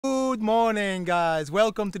Good morning, guys.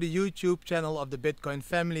 Welcome to the YouTube channel of the Bitcoin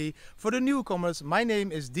family. For the newcomers, my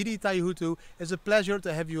name is Didi Taihuttu. It's a pleasure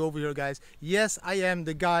to have you over here, guys. Yes, I am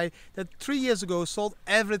the guy that 3 years ago sold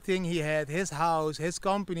everything he had, his house, his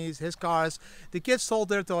companies, his cars. The kids sold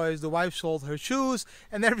their toys, the wife sold her shoes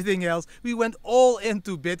and everything else. We went all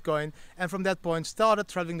into Bitcoin and from that point started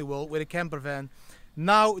traveling the world with a camper van.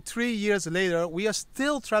 Now, 3 years later, we are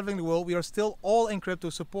still traveling the world. We are still all in crypto,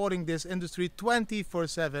 supporting this industry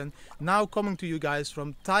 24/7. Now coming to you guys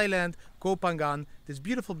from Thailand, Koh Phangan, this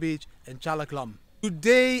beautiful beach, and Chalaklam.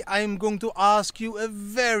 Today, I'm going to ask you a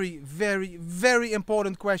very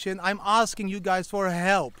important question. I'm asking you guys for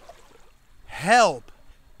help. Help.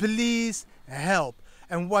 Please help.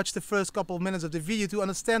 And watch the first couple of minutes of the video to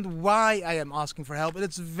understand why I am asking for help.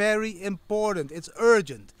 It's very important. It's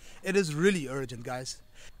urgent. It is really urgent, guys.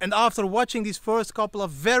 And after watching these first couple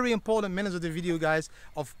of very important minutes of the video, guys,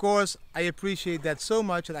 of course, I appreciate that so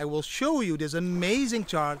much that I will show you this amazing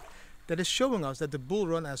chart that is showing us that the bull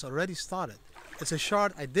run has already started. It's a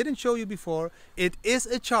chart I didn't show you before. It is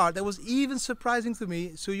a chart that was even surprising to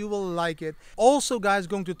me, so you will like it. Also, guys,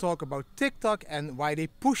 going to talk about TikTok and why they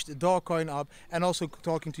pushed the Dogecoin up, and also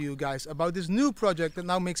talking to you guys about this new project that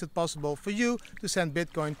now makes it possible for you to send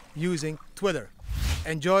Bitcoin using Twitter.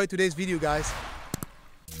 Enjoy today's video, guys.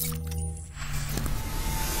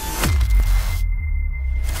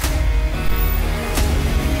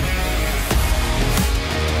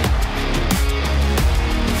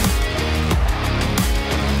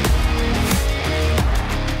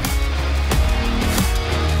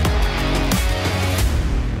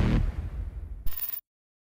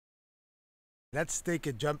 Let's take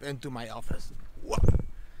a jump into my office. Whoa.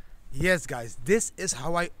 Yes, guys, this is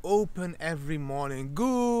how I open every morning.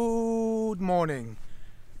 Good morning.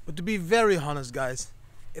 But to be very honest, guys,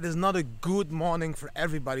 it is not a good morning for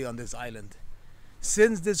everybody on this island.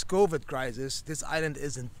 Since this COVID crisis, this island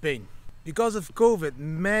is in pain. Because of COVID,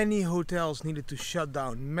 many hotels needed to shut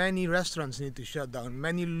down, many restaurants needed to shut down,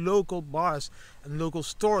 many local bars and local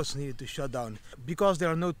stores needed to shut down because there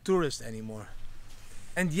are no tourists anymore.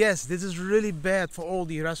 And yes, this is really bad for all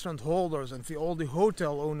the restaurant holders and for all the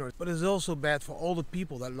hotel owners, but it's also bad for all the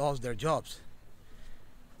people that lost their jobs.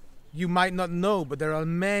 You might not know, but there are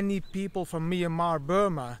many people from Myanmar,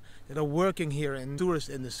 Burma, that are working here in the tourist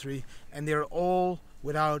industry, and they're all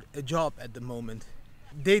without a job at the moment.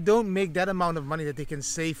 They don't make that amount of money that they can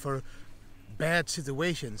save for bad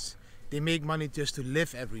situations. They make money just to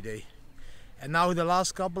live every day. And now in the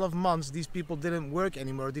last couple of months, these people didn't work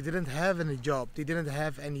anymore. They didn't have any job. They didn't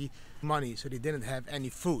have any money, so they didn't have any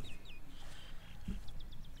food.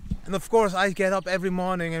 And of course, I get up every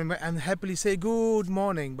morning and happily say good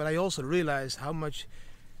morning. But I also realize how much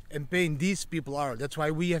in pain these people are. That's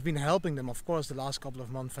why we have been helping them, of course, the last couple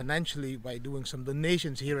of months financially by doing some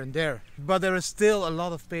donations here and there. But there is still a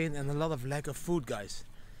lot of pain and a lot of lack of food, guys.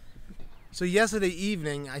 So yesterday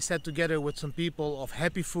evening I sat together with some people of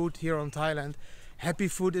Happy Food here on Thailand. Happy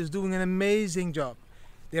Food is doing an amazing job.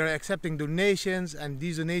 They are accepting donations, and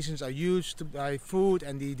these donations are used to buy food,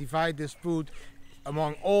 and they divide this food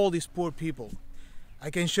among all these poor people.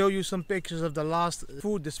 I can show you some pictures of the last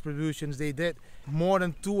food distributions they did. More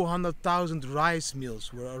than 200,000 rice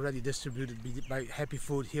meals were already distributed by Happy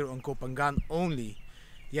Food here on Koh Phangan only.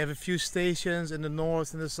 You have a few stations in the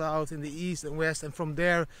north, in the south, in the east and west, and from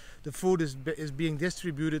there the food is being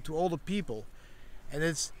distributed to all the people. And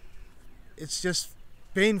it's just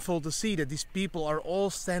painful to see that these people are all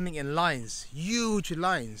standing in lines, huge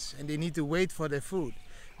lines, and they need to wait for their food.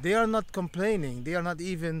 They are not complaining, they are not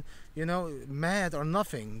even, mad or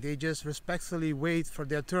nothing. They just respectfully wait for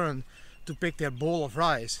their turn to pick their bowl of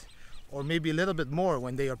rice, or maybe a little bit more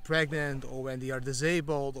when they are pregnant, or when they are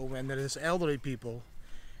disabled, or when there is elderly people.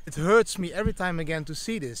 It hurts me every time again to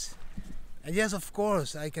see this. And yes, of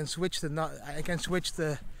course, I can switch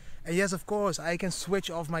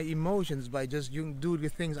off my emotions by just doing the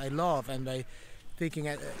things I love and by taking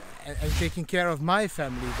care of my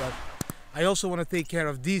family. But I also want to take care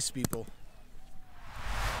of these people.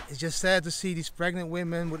 It's just sad to see these pregnant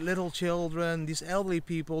women with little children, these elderly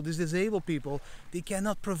people, these disabled people. They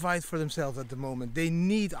cannot provide for themselves at the moment. They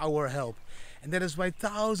need our help. And that is why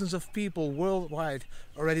thousands of people worldwide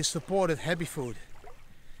already supported Happy Food.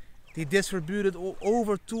 They distributed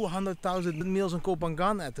over 200,000 meals in Koh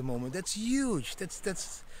Phangan at the moment. That's huge.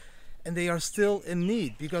 And they are still in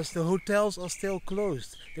need because the hotels are still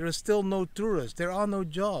closed. There are still no tourists. There are no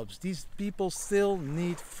jobs. These people still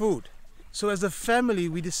need food. So as a family,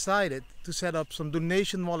 we decided to set up some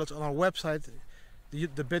donation wallets on our website,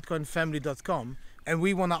 thebitcoinfamily.com. And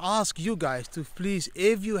we want to ask you guys to please,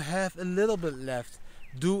 if you have a little bit left,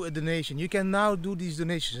 do a donation. You can now do these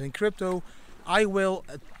donations in crypto. I will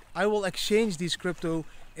exchange these crypto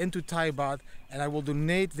into Thai baht, and I will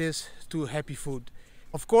donate this to Happy Food.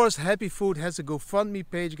 Of course, Happy Food has a GoFundMe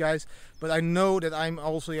page, guys, but I know that I'm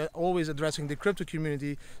also always addressing the crypto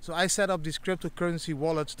community. So I set up these cryptocurrency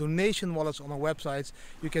wallets, donation wallets on our websites.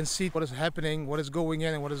 You can see what is happening, what is going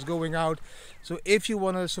in and what is going out. So if you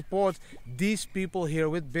want to support these people here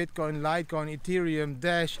with Bitcoin, Litecoin, Ethereum,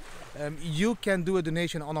 Dash, you can do a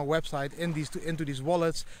donation on our website into these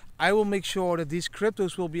wallets. I will make sure that these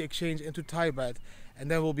cryptos will be exchanged into Thai baht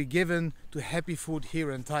and then will be given to Happy Food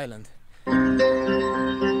here in Thailand.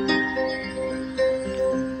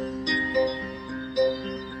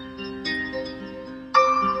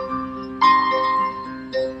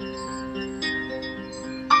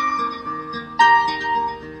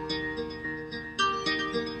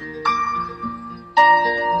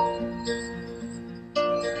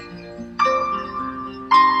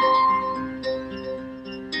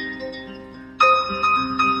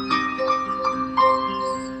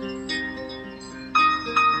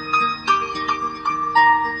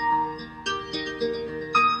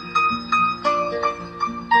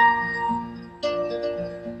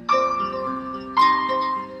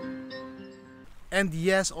 And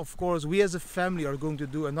yes, of course, we as a family are going to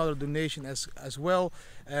do another donation as well.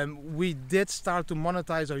 We did start to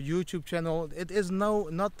monetize our YouTube channel. It is now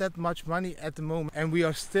not that much money at the moment, and we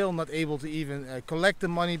are still not able to even collect the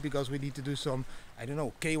money because we need to do some, I don't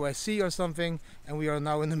know, KYC or something, and we are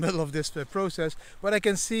now in the middle of this process. But I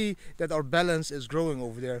can see that our balance is growing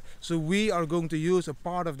over there. So we are going to use a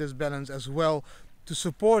part of this balance as well to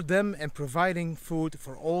support them and providing food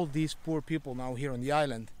for all these poor people now here on the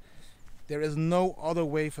island. There is no other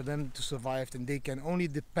way for them to survive, and they can only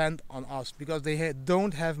depend on us because they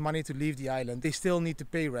don't have money to leave the island. They still need to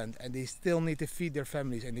pay rent, and they still need to feed their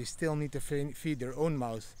families, and they still need to feed their own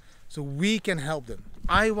mouths. So we can help them.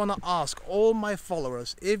 I want to ask all my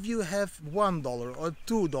followers, if you have $1 or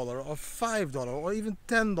 $2 or $5 or even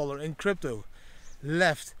 $10 in crypto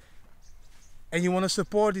left and you want to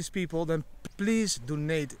support these people, then please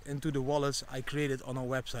donate into the wallets I created on our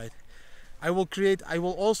website. I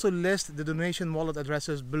will also list the donation wallet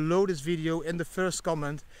addresses below this video in the first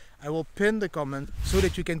comment. I will pin the comment so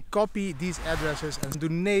that you can copy these addresses and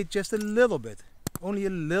donate just a little bit, only a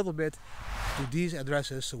little bit, to these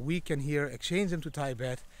addresses so we can here exchange them to Thai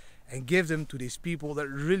baht and give them to these people that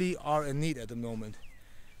really are in need at the moment.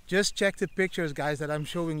 Just check the pictures, guys, that I'm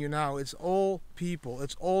showing you now. It's all people,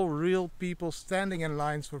 it's all real people standing in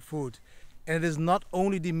lines for food. And it is not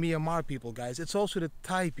only the Myanmar people, guys, it's also the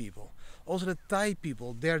Thai people. Also the Thai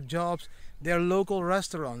people, their jobs, their local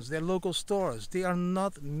restaurants, their local stores, they are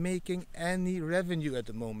not making any revenue at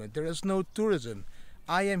the moment. There is no tourism.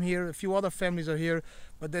 I am here, a few other families are here,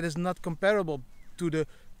 but that is not comparable to the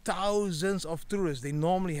thousands of tourists they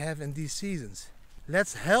normally have in these seasons.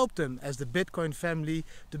 Let's help them as the Bitcoin family,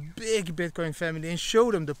 the big Bitcoin family, and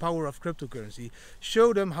show them the power of cryptocurrency.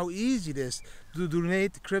 Show them how easy it is to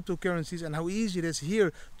donate cryptocurrencies and how easy it is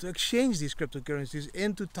here to exchange these cryptocurrencies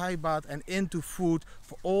into Thai baht and into food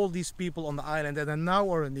for all these people on the island that are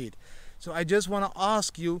now in need. So I just want to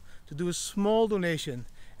ask you to do a small donation.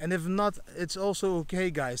 And if not, it's also okay,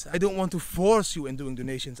 guys. I don't want to force you in doing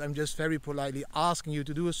donations. I'm just very politely asking you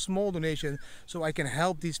to do a small donation so I can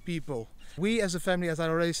help these people. We as a family, as I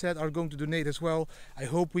already said, are going to donate as well. I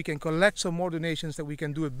hope we can collect some more donations, that we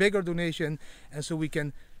can do a bigger donation, and so we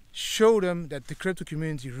can show them that the crypto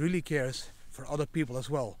community really cares for other people as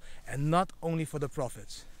well, and not only for the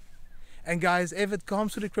profits. And guys, if it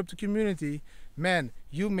comes to the crypto community, man,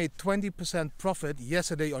 you made 20% profit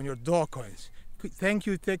yesterday on your Dogecoins. Thank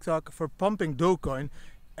you, TikTok, for pumping Dogecoin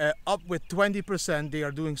up with 20%. They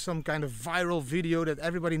are doing some kind of viral video that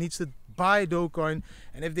everybody needs to buy Dogecoin,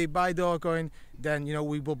 and if they buy Dogecoin, then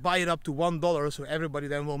we will buy it up to $1, so everybody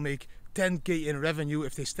then will make 10K in revenue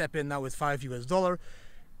if they step in now with $5 US.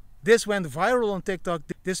 This went viral on TikTok.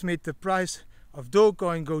 This made the price of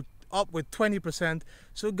Dogecoin go up with 20%.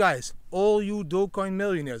 So guys, all you Dogecoin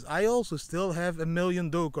millionaires, I also still have 1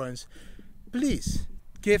 million Dogecoins. Please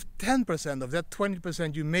give 10% of that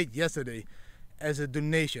 20% you made yesterday as a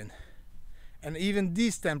donation. And even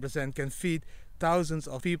these 10% can feed thousands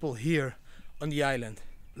of people here on the island.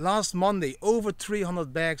 Last Monday, over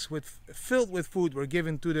 300 bags filled with food were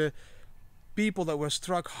given to the people that were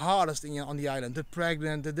struck hardest on the island. The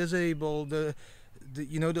pregnant, the disabled, the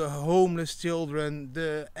homeless children,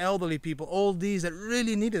 the elderly people, all these that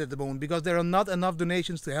really need it at the moment, because there are not enough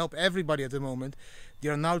donations to help everybody at the moment. They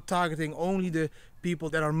are now targeting only the people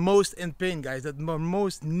that are most in pain, guys, that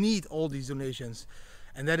most need all these donations.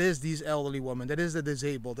 And that is these elderly women, that is the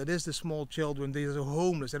disabled, that is the small children, these are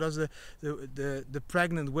homeless, that is the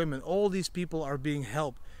pregnant women. All these people are being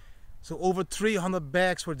helped. So over 300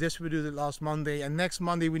 bags were distributed last Monday, and next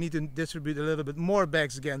Monday we need to distribute a little bit more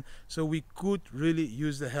bags again, so we could really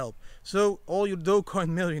use the help. So all you Dogecoin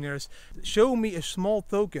millionaires, show me a small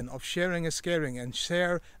token of sharing is caring, and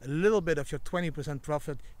share a little bit of your 20%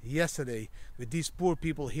 profit yesterday with these poor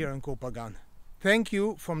people here in Kopagan. Thank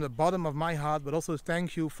you from the bottom of my heart, but also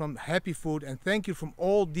thank you from Happy Food, and thank you from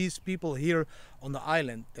all these people here on the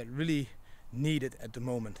island that really need it at the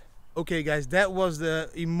moment. Okay guys, that was the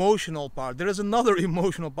emotional part. There is another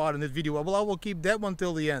emotional part in this video. Well, I will keep that one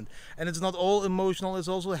till the end. And it's not all emotional, it's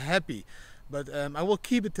also happy. But I will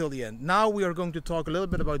keep it till the end. Now we are going to talk a little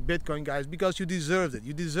bit about Bitcoin, guys, because you deserved it.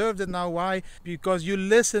 You deserved it now. Why? Because you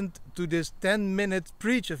listened to this 10-minute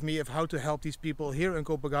preach of me of how to help these people here in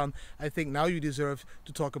Kopagan. I think now you deserve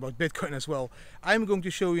to talk about Bitcoin as well. I'm going to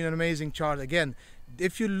show you an amazing chart again.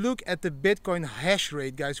 If you look at the Bitcoin hash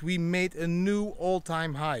rate, guys, we made a new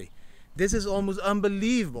all-time high. This is almost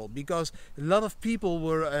unbelievable, because a lot of people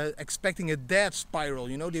were expecting a death spiral.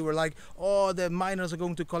 You know, they were like, oh, the miners are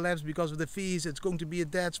going to collapse because of the fees. It's going to be a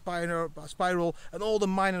death spiral, and all the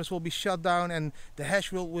miners will be shut down, and the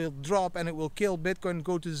hash will drop, and it will kill Bitcoin and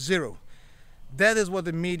go to zero. That is what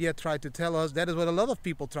the media tried to tell us. That is what a lot of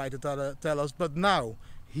people tried to tell us. But now,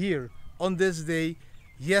 here, on this day,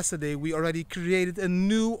 yesterday, we already created a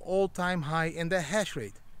new all-time high in the hash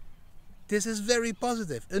rate. This is very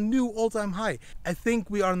positive, a new all-time high. I think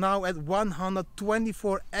we are now at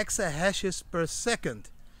 124 exahashes per second.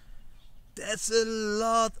 That's a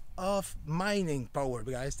lot of mining power,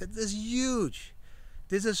 guys. That is huge.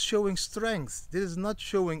 This is showing strength. This is not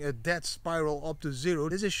showing a death spiral up to zero.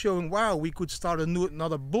 This is showing, wow, we could start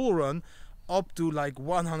another bull run up to like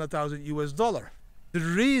 100,000 US dollar. The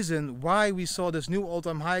reason why we saw this new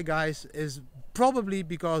all-time high, guys, is probably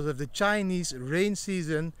because of the Chinese rain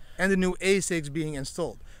season and the new ASICs being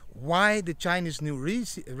installed. Why the Chinese new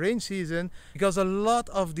rain season? Because a lot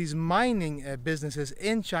of these mining businesses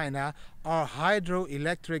in China are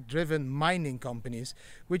hydroelectric driven mining companies,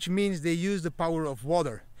 which means they use the power of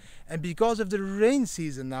water. And because of the rain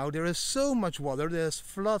season now, there is so much water, there's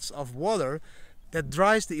floods of water, that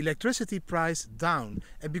drives the electricity price down.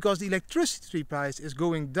 And because the electricity price is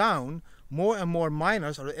going down, more and more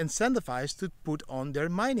miners are incentivized to put on their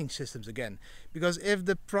mining systems again. Because if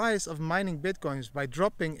the price of mining Bitcoins by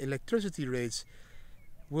dropping electricity rates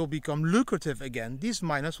will become lucrative again, these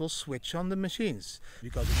miners will switch on the machines.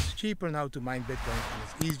 Because it's cheaper now to mine Bitcoins and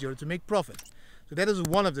it's easier to make profit. So that is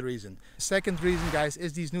one of the reasons. Second reason, guys,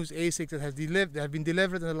 is these new ASICs that have been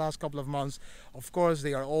delivered in the last couple of months. Of course,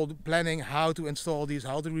 they are all planning how to install these,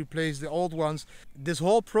 how to replace the old ones. This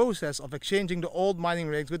whole process of exchanging the old mining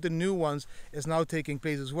rigs with the new ones is now taking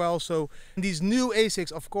place as well. So these new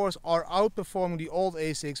ASICs, of course, are outperforming the old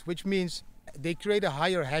ASICs, which means they create a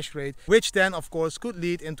higher hash rate, which then, of course, could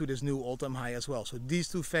lead into this new all-time high as well. So these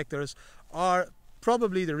two factors are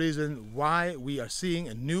probably the reason why we are seeing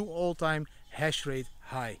a new all-time hash rate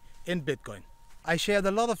high in Bitcoin. I shared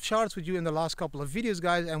a lot of charts with you in the last couple of videos,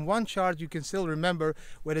 guys, and one chart you can still remember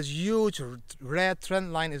where this huge red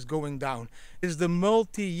trend line is going down. This is the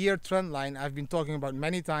multi-year trend line I've been talking about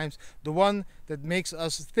many times, the one that makes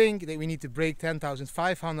us think that we need to break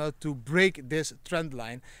 10,500 to break this trend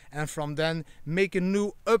line, and from then make a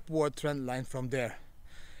new upward trend line from there.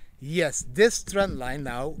 Yes, this trend line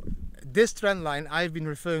now, this trend line I've been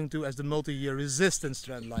referring to as the multi-year resistance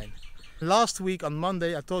trend line. Last week on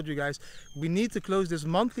Monday I told you guys we need to close this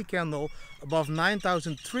monthly candle above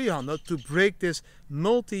 9,300 to break this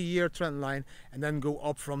multi-year trend line and then go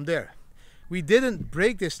up from there. We didn't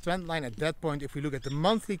break this trend line at that point if we look at the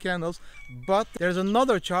monthly candles, but there's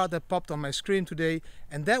another chart that popped on my screen today,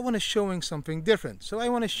 and that one is showing something different. So I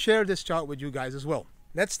want to share this chart with you guys as well.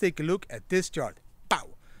 Let's take a look at this chart. Pow!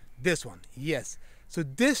 This one, yes. So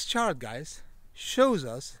this chart, guys, shows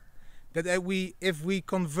us that if we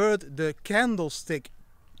convert the candlestick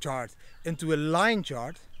chart into a line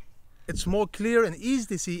chart, it's more clear and easy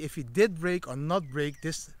to see if we did break or not break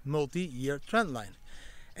this multi-year trend line.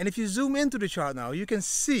 And if you zoom into the chart now, you can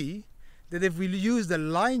see that if we use the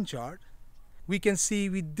line chart, we can see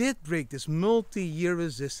we did break this multi-year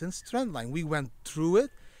resistance trend line. We went through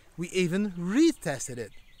it, we even retested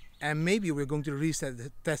it. And maybe we're going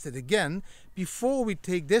to test it again before we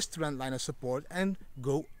take this trend line as support and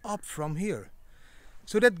go up from here.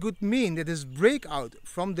 So that could mean that this breakout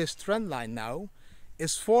from this trend line now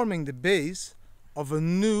is forming the base of a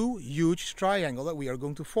new huge triangle that we are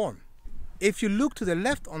going to form. If you look to the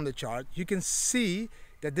left on the chart, you can see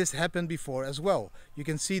that this happened before as well. You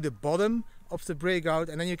can see the bottom of the breakout,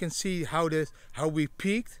 and then you can see how we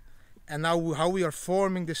peaked and now how we are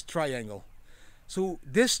forming this triangle. So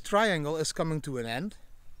this triangle is coming to an end,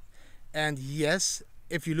 and yes,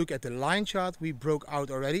 if you look at the line chart, we broke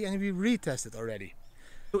out already and we retested already.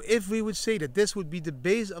 So if we would say that this would be the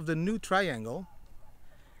base of the new triangle,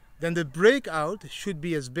 then the breakout should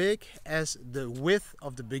be as big as the width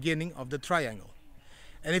of the beginning of the triangle.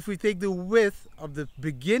 And if we take the width of the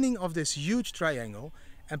beginning of this huge triangle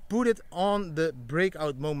and put it on the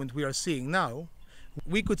breakout moment we are seeing now,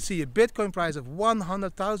 we could see a Bitcoin price of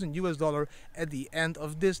 100,000 US dollar at the end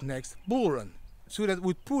of this next bull run. So that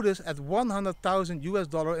would put us at 100,000 US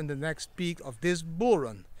dollar in the next peak of this bull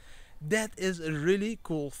run. That is a really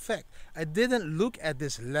cool fact. I didn't look at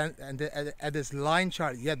this line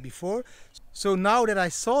chart yet before. So now that I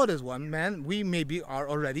saw this one, man, we maybe are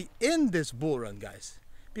already in this bull run, guys.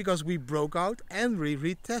 Because we broke out and we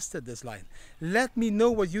retested this line. Let me know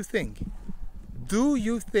what you think. Do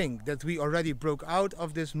you think that we already broke out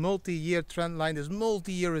of this multi-year trend line, this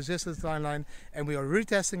multi-year resistance line, and we are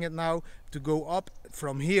retesting it now to go up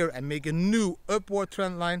from here and make a new upward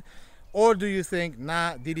trend line? Or do you think,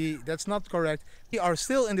 nah, Didi, that's not correct. We are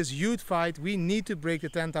still in this huge fight. We need to break the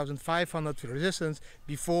 10,500 resistance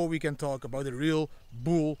before we can talk about a real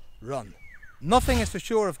bull run. Nothing is for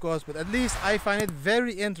sure, of course, but at least I find it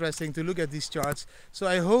very interesting to look at these charts. So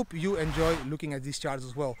I hope you enjoy looking at these charts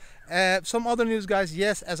as well. Some other news, guys.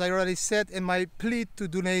 Yes, as I already said in my plea to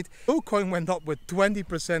donate, Dogecoin went up with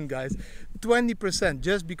 20%, guys. 20%,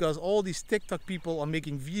 just because all these TikTok people are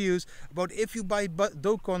making videos about if you buy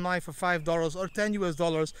Dogecoin now for $5 or 10 US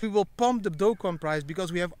dollars, we will pump the Dogecoin price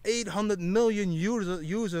because we have 800 million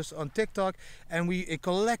users on TikTok, and we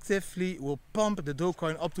collectively will pump the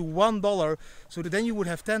Dogecoin up to $1, so that then you would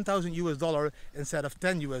have 10,000 US dollar instead of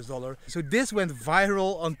 10 US dollar. So this went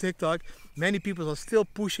viral on TikTok. Many people are still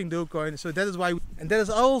pushing Dogecoin, so that is why, and that is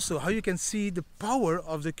also how you can see the power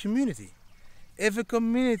of the community. If a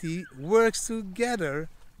community works together,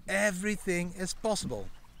 everything is possible.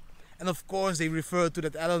 And of course they refer to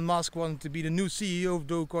that Elon Musk wanted to be the new CEO of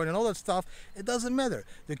Dogecoin and all that stuff. It doesn't matter.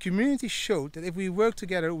 The community showed that if we work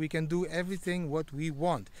together, we can do everything what we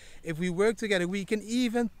want. If we work together, we can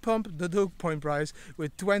even pump the Dogecoin price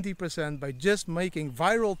with 20% by just making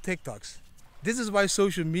viral TikToks. This is why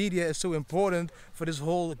social media is so important for this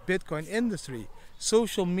whole Bitcoin industry.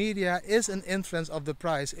 Social media is an influence of the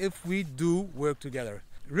price if we do work together.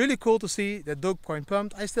 Really cool to see that Dogecoin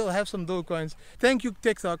pumped. I still have some Dogecoins. Thank you,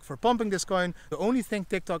 TikTok, for pumping this coin. The only thing,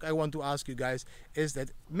 TikTok, I want to ask you guys is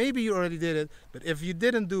that maybe you already did it, but if you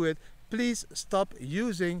didn't do it, please stop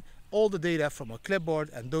using all the data from a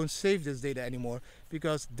clipboard and don't save this data anymore,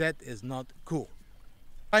 because that is not cool.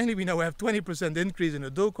 Finally, we now have 20% increase in the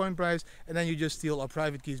Dogecoin price, and then you just steal our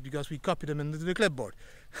private keys because we copy them into the clipboard.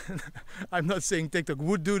 I'm not saying TikTok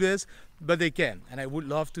would do this, but they can, and I would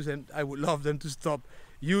love them to stop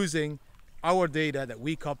using our data that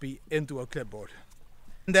we copy into a clipboard.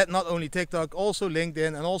 And that not only TikTok, also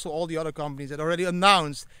LinkedIn, and also all the other companies that already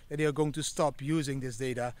announced that they are going to stop using this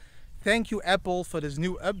data. Thank you, Apple, for this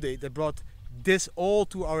new update that brought this all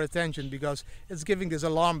to our attention, because it's giving this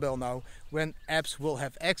alarm bell now when apps will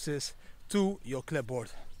have access to your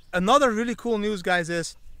clipboard. Another really cool news, guys,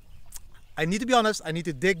 is, I need to be honest, I need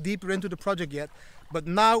to dig deeper into the project yet, but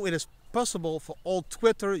now it is possible for all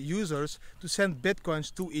Twitter users to send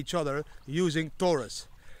Bitcoins to each other using Taurus.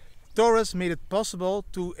 Taurus made it possible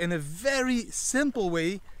to, in a very simple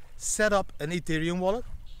way, set up an Ethereum wallet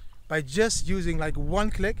by just using like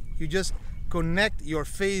one click. You just connect your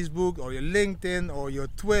Facebook or your LinkedIn or your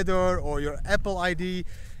Twitter or your Apple ID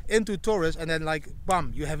into Taurus, and then like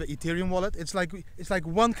bam, you have an Ethereum wallet. It's like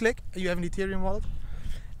one click and you have an Ethereum wallet.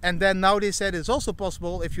 And then now they said it's also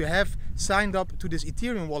possible, if you have signed up to this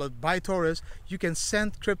Ethereum wallet by Taurus, you can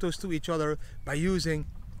send cryptos to each other by using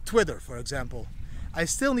Twitter, for example. I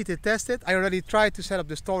still need to test it. I already tried to set up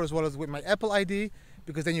this Taurus wallet with my Apple ID,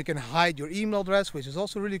 because then you can hide your email address, which is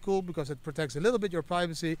also really cool because it protects a little bit your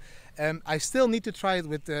privacy. I still need to try it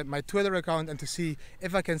with my Twitter account and to see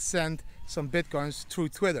if I can send some Bitcoins through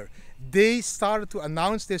Twitter. They started to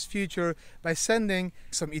announce this feature by sending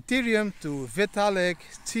some Ethereum to Vitalik,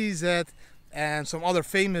 TZ, and some other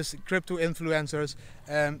famous crypto influencers,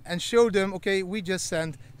 and show them, okay, we just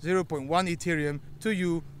sent 0.1 Ethereum to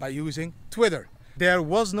you by using Twitter. There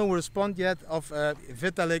was no response yet of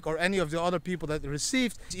Vitalik or any of the other people that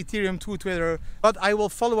received Ethereum through Twitter, but I will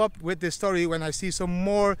follow up with this story when I see some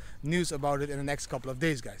more news about it in the next couple of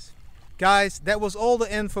days, guys. Guys, that was all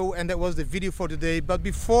the info and that was the video for today. But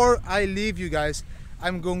before I leave you guys,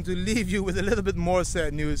 I'm going to leave you with a little bit more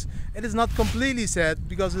sad news. It is not completely sad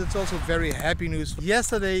because it's also very happy news.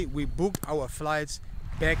 Yesterday we booked our flights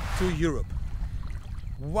back to Europe.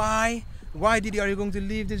 Why? Why, Didi, are you going to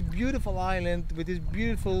leave this beautiful island with this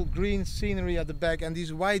beautiful green scenery at the back and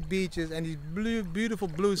these white beaches and these beautiful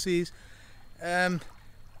blue seas?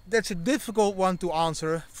 That's a difficult one to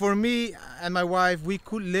answer. For me and my wife, we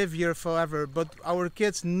could live here forever, but our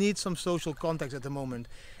kids need some social contact at the moment.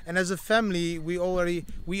 And as a family,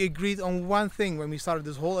 we agreed on one thing when we started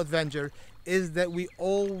this whole adventure, is that we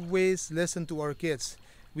always listen to our kids.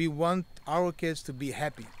 We want our kids to be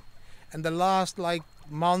happy. And the last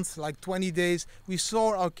month, 20 days, we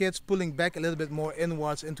saw our kids pulling back a little bit more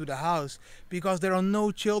inwards into the house because there are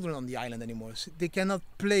no children on the island anymore. They cannot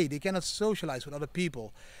play, they cannot socialize with other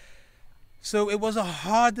people. So it was a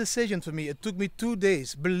hard decision for me. It took me 2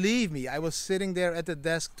 days. Believe me, I was sitting there at the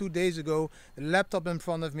desk 2 days ago, the laptop in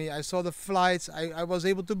front of me. I saw the flights. I was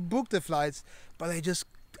able to book the flights, but I just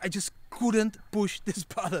couldn't push this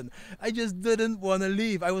button. I just didn't want to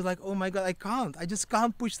leave. I was like, oh my God, I just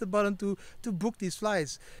can't push the button to book these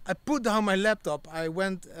flights. I put down my laptop. I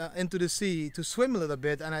went into the sea to swim a little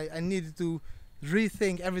bit, and I needed to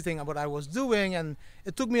rethink everything about what I was doing. And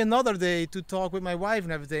it took me another day to talk with my wife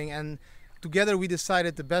and everything. And together we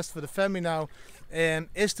decided the best for the family now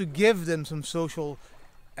is to give them some social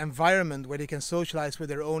environment where they can socialize with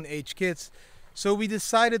their own age kids. So we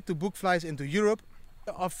decided to book flights into Europe,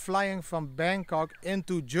 of flying from Bangkok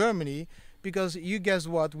into Germany, because you guess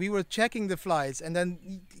what, we were checking the flights, and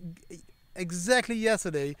then exactly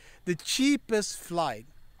yesterday the cheapest flight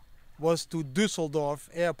was to Düsseldorf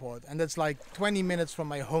airport, and that's like 20 minutes from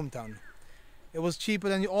my hometown. It was cheaper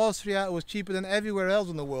than Austria, it was cheaper than everywhere else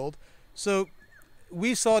in the world. So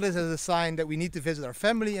we saw this as a sign that we need to visit our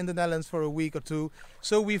family in the Netherlands for a week or two.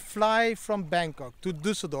 So we fly from Bangkok to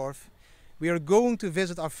Düsseldorf. We are going to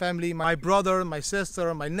visit our family, my brother, my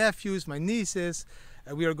sister, my nephews, my nieces.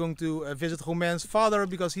 We are going to visit Romain's father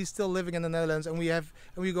because he's still living in the Netherlands, and we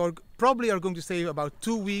probably are going to stay about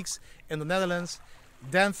 2 weeks in the Netherlands.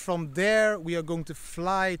 Then from there we are going to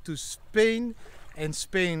fly to Spain. In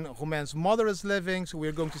Spain, Romain's mother is living, so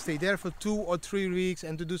we're going to stay there for 2 or 3 weeks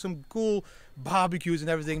and to do some cool barbecues and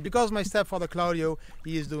everything. Because my stepfather Claudio,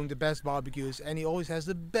 he is doing the best barbecues and he always has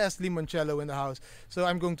the best limoncello in the house. So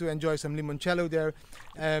I'm going to enjoy some limoncello there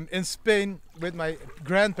in Spain with my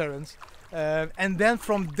grandparents. And then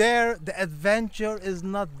from there, the adventure is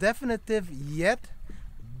not definitive yet,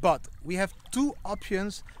 but we have 2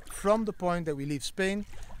 options from the point that we leave Spain.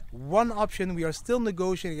 One option we are still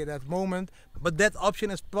negotiating at that moment, but that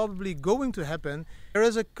option is probably going to happen. There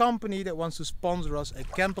is a company that wants to sponsor us a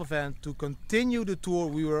camper van to continue the tour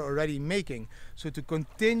we were already making. So to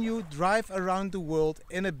continue drive around the world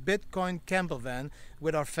in a Bitcoin camper van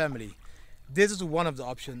with our family. This is one of the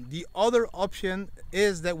options. The other option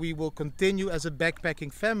is that we will continue as a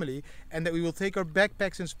backpacking family and that we will take our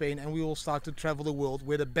backpacks in Spain and we will start to travel the world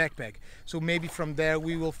with a backpack. So maybe from there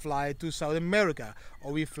we will fly to South America,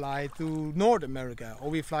 or we fly to North America, or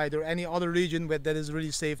we fly to any other region that is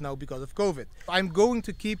really safe now because of COVID. I'm going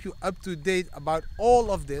to keep you up to date about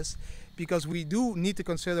all of this, because we do need to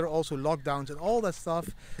consider also lockdowns and all that stuff.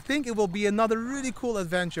 I think it will be another really cool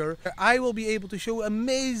adventure. I will be able to show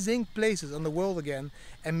amazing places on the world again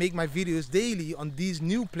and make my videos daily on these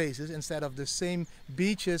new places instead of the same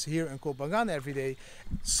beaches here in Copenhagen every day.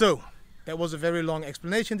 So that was a very long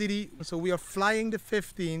explanation, Didi. So we are flying the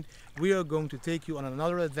 15th. We are going to take you on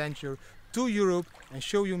another adventure to Europe and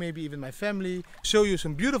show you maybe even my family, show you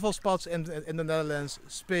some beautiful spots in the Netherlands,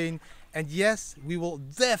 Spain, and yes, we will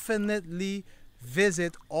definitely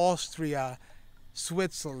visit Austria,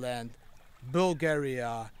 Switzerland,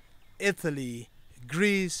 Bulgaria, Italy,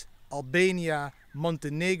 Greece, Albania,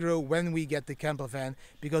 Montenegro when we get the camper van,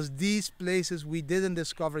 because these places we didn't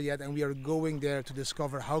discover yet and we are going there to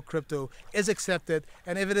discover how crypto is accepted,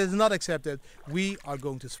 and if it is not accepted, we are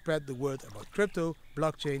going to spread the word about crypto,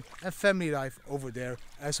 blockchain and family life over there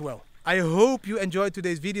as well. I hope you enjoyed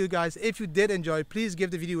today's video, guys. If you did enjoy, please give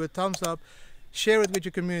the video a thumbs up, share it with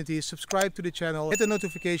your community, subscribe to the channel, hit the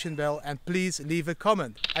notification bell, and please leave a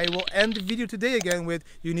comment. I will end the video today again with,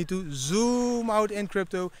 you need to zoom out in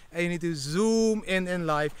crypto and you need to zoom in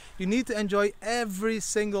life. You need to enjoy every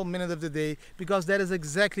single minute of the day, because that is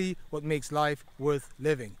exactly what makes life worth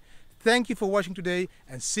living. Thank you for watching today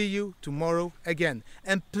and see you tomorrow again.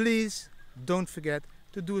 And please don't forget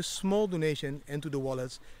to do a small donation into the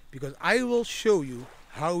wallets, because I will show you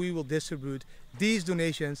how we will distribute these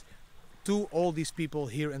donations to all these people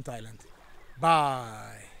here in Thailand.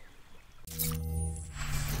 Bye.